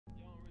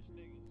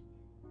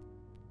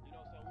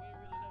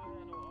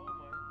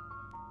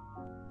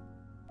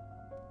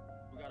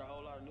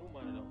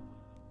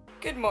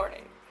Good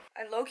morning.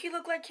 I low-key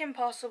look like Kim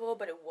Possible,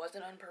 but it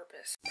wasn't on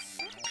purpose.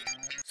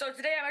 So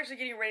today I'm actually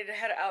getting ready to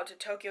head out to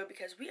Tokyo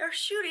because we are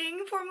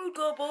shooting for Mood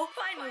Global,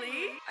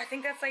 finally! I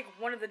think that's like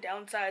one of the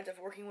downsides of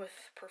working with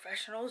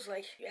professionals.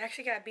 Like, you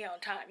actually gotta be on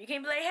time. You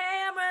can't be like,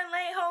 hey, I'm running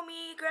late,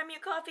 homie, grab me a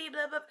coffee,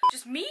 blah, blah.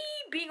 Just me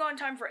being on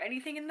time for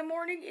anything in the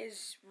morning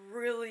is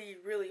really,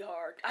 really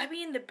hard. I'd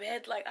be in the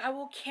bed, like, I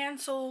will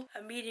cancel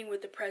a meeting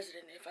with the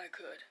president if I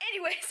could.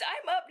 Anyways,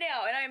 I'm up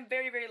now and I'm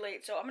very, very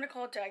late, so I'm gonna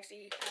call a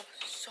taxi. I have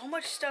so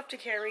much stuff to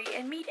carry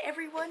and meet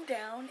everyone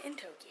down in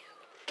Tokyo.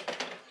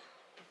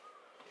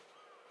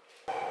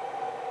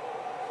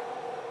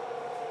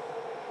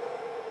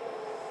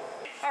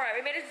 Alright,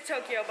 we made it to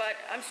Tokyo, but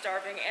I'm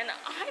starving and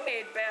I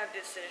made bad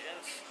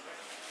decisions.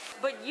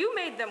 But you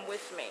made them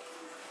with me.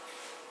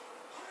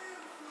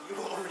 You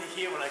were already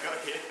here when I got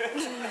here.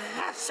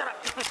 Shut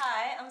up.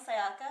 Hi, I'm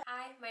Sayaka.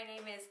 Hi, my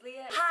name is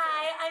Leah.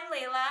 Hi, I'm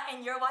Layla,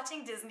 and you're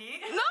watching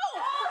Disney. No!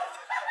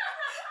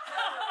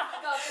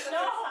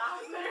 No,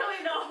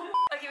 literally no.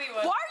 Okay, wait,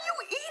 what? Why are you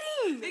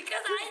eating?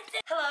 Because I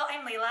did. Hello,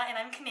 I'm Layla, and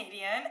I'm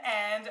Canadian,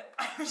 and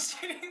I'm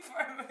shooting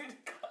for a Mood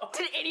Global.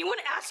 Did anyone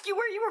ask you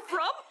where you were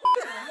from?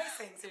 What am I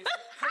saying, seriously?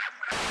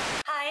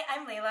 Hi,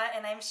 I'm Layla,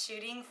 and I'm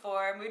shooting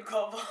for Mood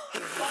Global.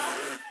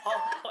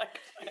 Oh my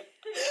God.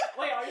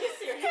 Wait, are you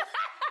serious?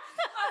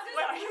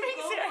 Wait, are you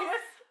being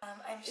serious?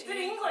 I'm shooting. It's in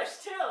English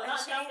too, I'm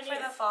shooting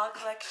for the fall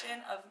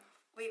collection of.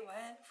 Wait,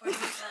 what? For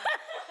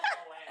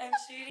I'm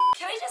shooting.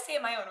 Can I just say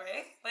it my own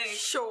way? Like,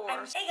 Sure.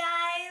 Hey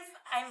guys,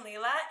 I'm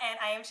Layla, and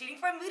I am shooting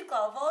for Mood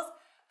Global's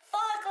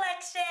fall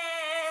collection.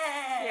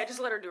 Yeah,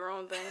 just let her do her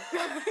own thing.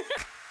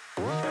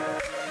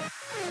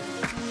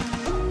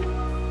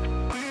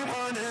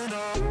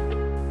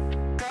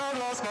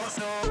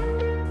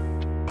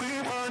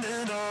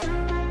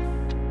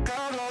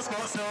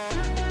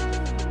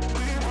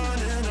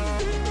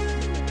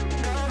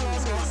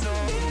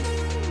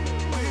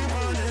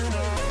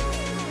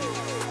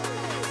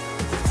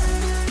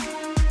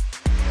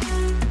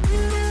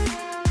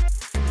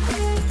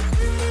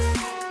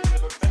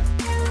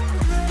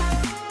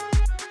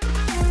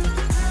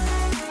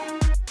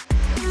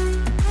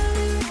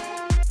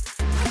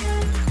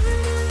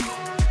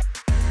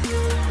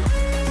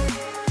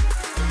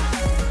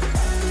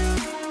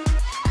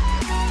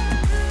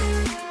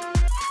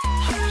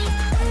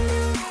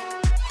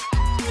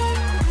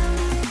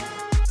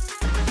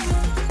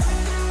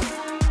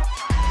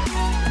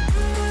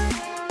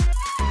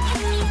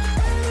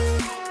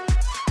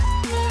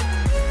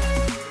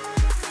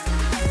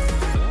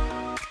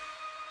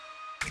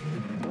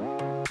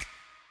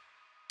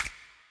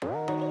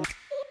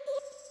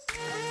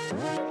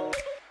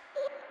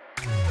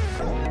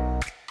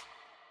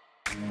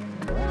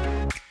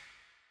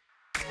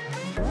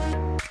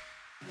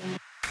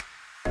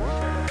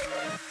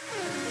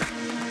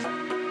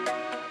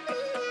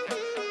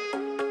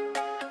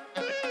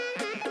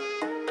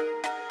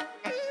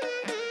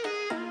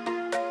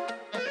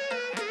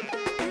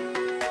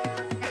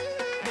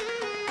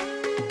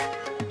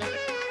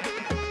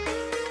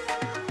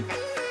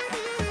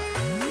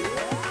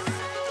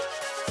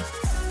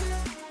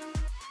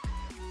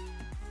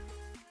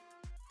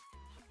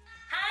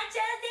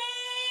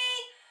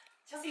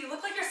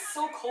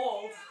 So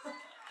cold.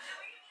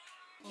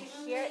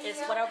 Here is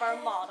one of our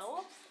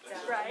models,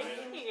 right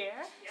here.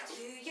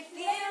 Do you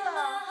feel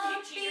my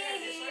heartbeat?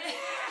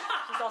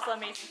 She's also an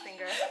amazing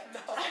singer.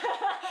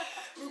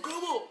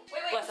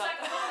 What's up?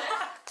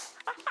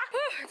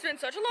 It's been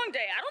such a long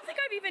day. I don't think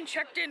I've even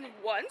checked in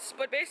once,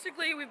 but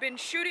basically we've been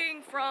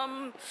shooting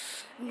from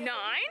 9.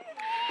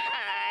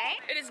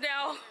 It is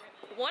now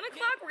 1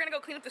 o'clock. We're gonna go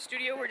clean up the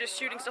studio. We're just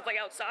shooting stuff like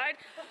outside,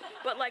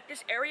 but like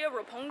this area,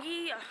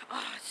 Roppongi,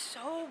 it's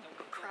so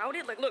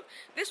crowded. Like, look,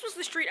 this was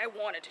the street I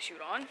wanted to shoot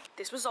on.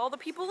 This was all the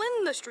people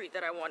in the street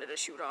that I wanted to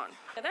shoot on.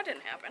 And that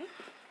didn't happen.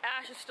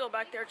 Ash is still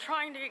back there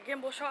trying to get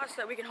gimbal shots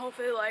so that we can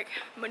hopefully like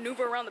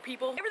maneuver around the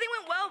people. Everything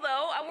went well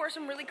though. I wore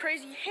some really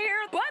crazy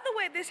hair. By the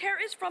way, this hair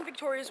is from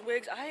Victoria's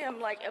Wigs. I am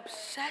like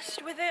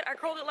obsessed with it. I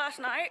curled it last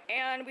night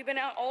and we've been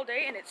out all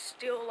day and it's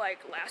still like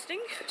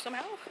lasting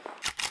somehow.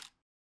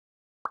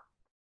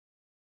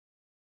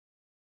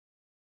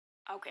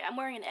 Okay, I'm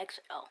wearing an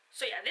XL.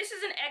 So yeah, this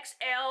is an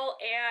XL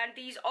and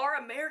these are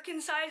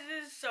American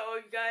sizes, so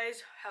you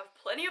guys have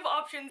plenty of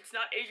options. It's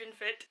not Asian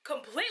fit.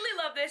 Completely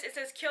love this. It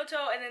says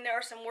Kyoto and then there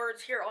are some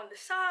words here on the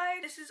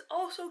side. This is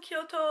also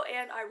Kyoto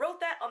and I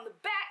wrote that on the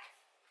back.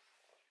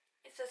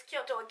 It says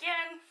Kyoto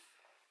again.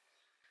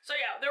 So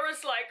yeah, there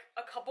was like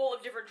a couple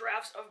of different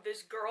drafts of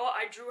this girl.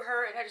 I drew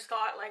her and I just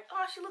thought like,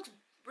 oh, she looks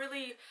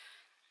really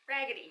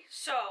raggedy.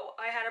 So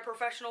I had a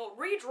professional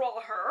redraw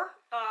her,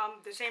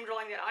 the same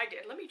drawing that I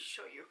did. Let me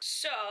show you.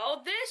 So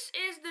this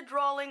is the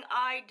drawing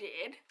I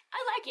did. I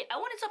like it. I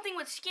wanted something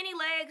with skinny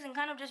legs and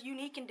kind of just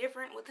unique and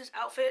different with this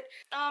outfit.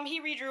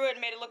 He redrew it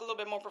and made it look a little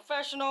bit more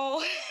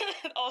professional.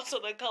 Also,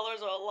 the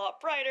colors are a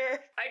lot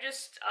brighter. I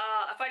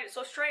find it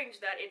so strange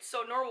that it's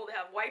so normal to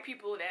have white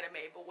people in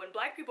anime, but when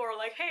black people are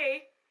like,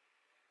 hey,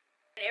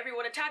 and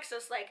everyone attacks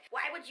us like,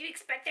 why would you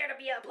expect there to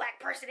be a black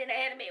person in an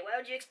anime? Why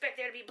would you expect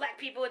there to be black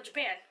people in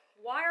Japan?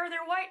 Why are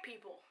there white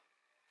people?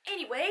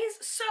 Anyways,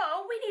 so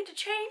we need to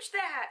change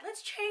that.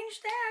 Let's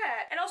change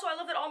that. And also I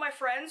love that all my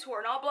friends who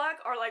are not black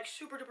are like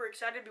super duper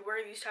excited to be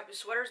wearing these type of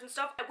sweaters and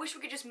stuff. I wish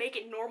we could just make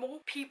it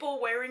normal. People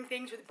wearing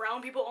things with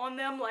brown people on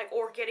them, like,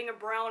 or getting a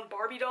brown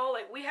Barbie doll.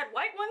 Like, we had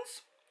white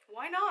ones.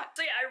 Why not?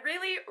 So yeah, I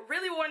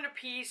really wanted a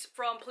piece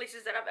from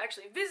places that I've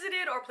actually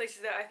visited or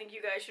places that I think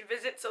you guys should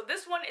visit. So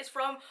this one is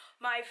from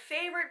my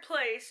favorite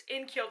place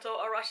in Kyoto,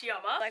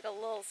 Arashiyama. Like a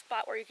little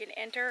spot where you can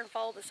enter and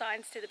follow the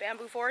signs to the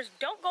bamboo forest.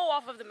 Don't go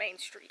off of the main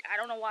street. I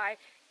don't know why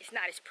it's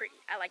not as pretty.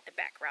 I like the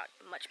back route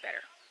much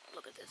better.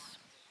 Look at this.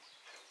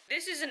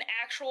 This is an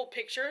actual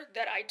picture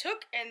that I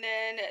took, and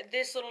then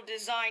this little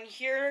design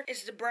here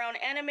is the brown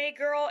anime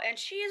girl, and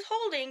she is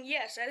holding,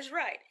 yes, that is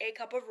right, a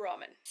cup of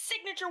ramen.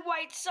 Signature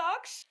white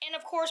socks, and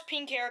of course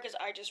pink hair, because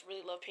I just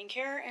really love pink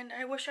hair, and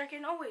I wish I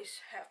can always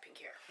have pink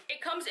hair.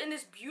 It comes in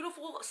this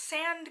beautiful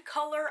sand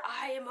color.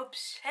 I am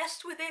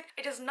obsessed with it.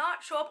 It does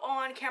not show up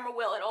on camera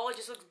well at all. It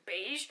just looks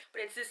beige,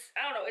 but it's this,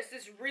 I don't know, it's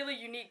this really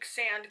unique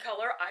sand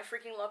color. I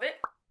freaking love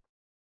it.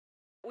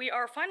 We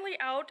are finally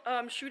out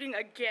shooting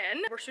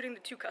again. We're shooting the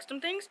 2 custom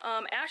things.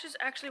 Ash is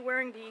actually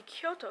wearing the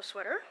Kyoto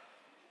sweater.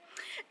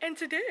 And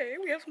today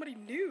we have somebody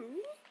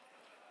new.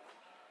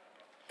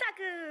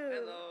 Taku!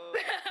 Hello.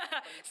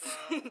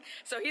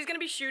 So he's gonna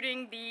be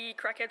shooting the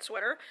crackhead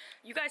sweater.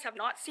 You guys have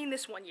not seen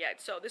this one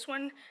yet. So this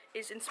one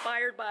is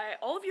inspired by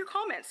all of your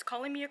comments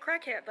calling me a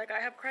crackhead. Like I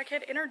have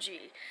crackhead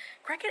energy.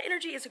 Crackhead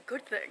energy is a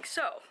good thing.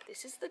 So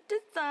this is the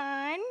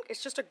design.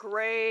 It's just a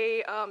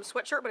gray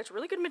sweatshirt, but it's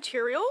really good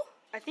material.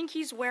 I think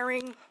he's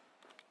wearing,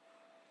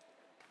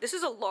 this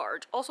is a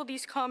large. Also,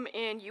 these come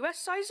in US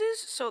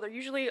sizes, so they're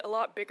usually a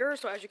lot bigger.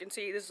 So as you can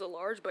see, this is a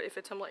large, but it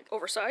fits him like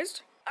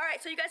oversized. All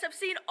right, so you guys have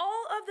seen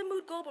all of the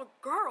Mood Global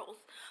girls,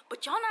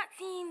 but y'all not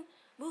seen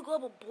Mood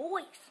Global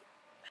boys.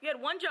 You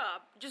had one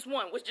job, just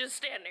one, was just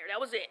stand there.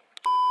 That was it.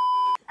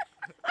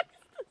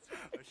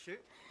 Oh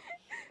shit.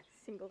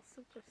 Singles,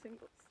 super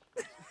singles.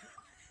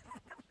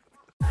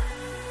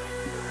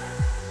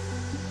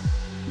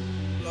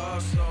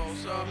 Lost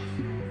souls,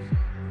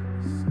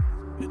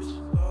 bitch,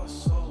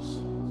 lost souls.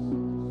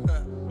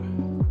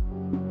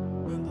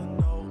 And the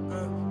no,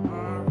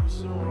 I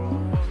was the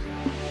wrong one.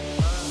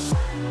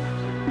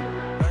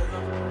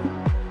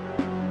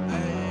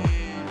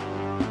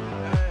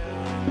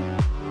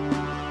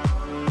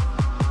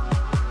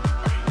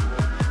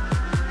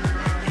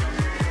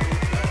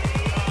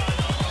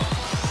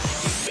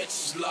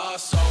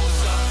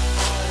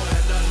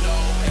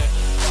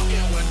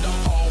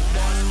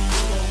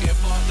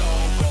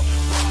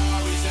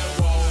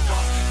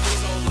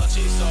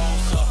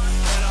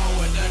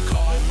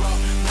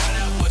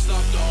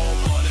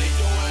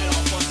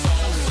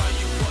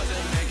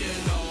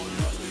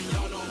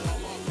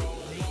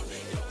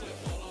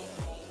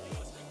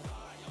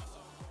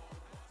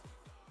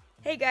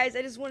 Hey guys,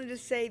 I just wanted to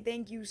say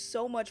thank you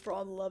so much for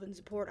all the love and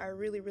support. I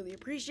really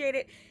appreciate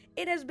it.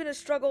 It has been a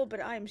struggle,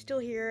 but I am still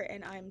here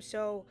and I'm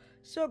so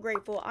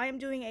grateful. I am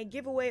doing a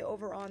giveaway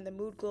over on the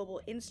Mood Global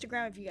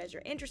Instagram if you guys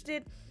are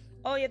interested.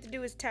 All you have to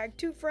do is tag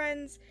 2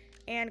 friends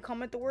and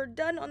comment the word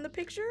done on the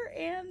picture,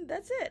 and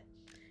that's it.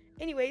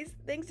 Anyways,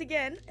 thanks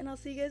again, and I'll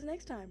see you guys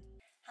next time.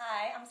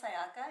 Hi, I'm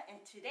Sayaka, and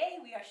today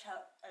we are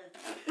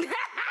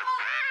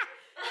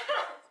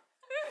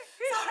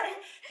Sorry,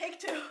 take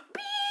 2.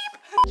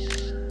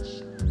 Beep!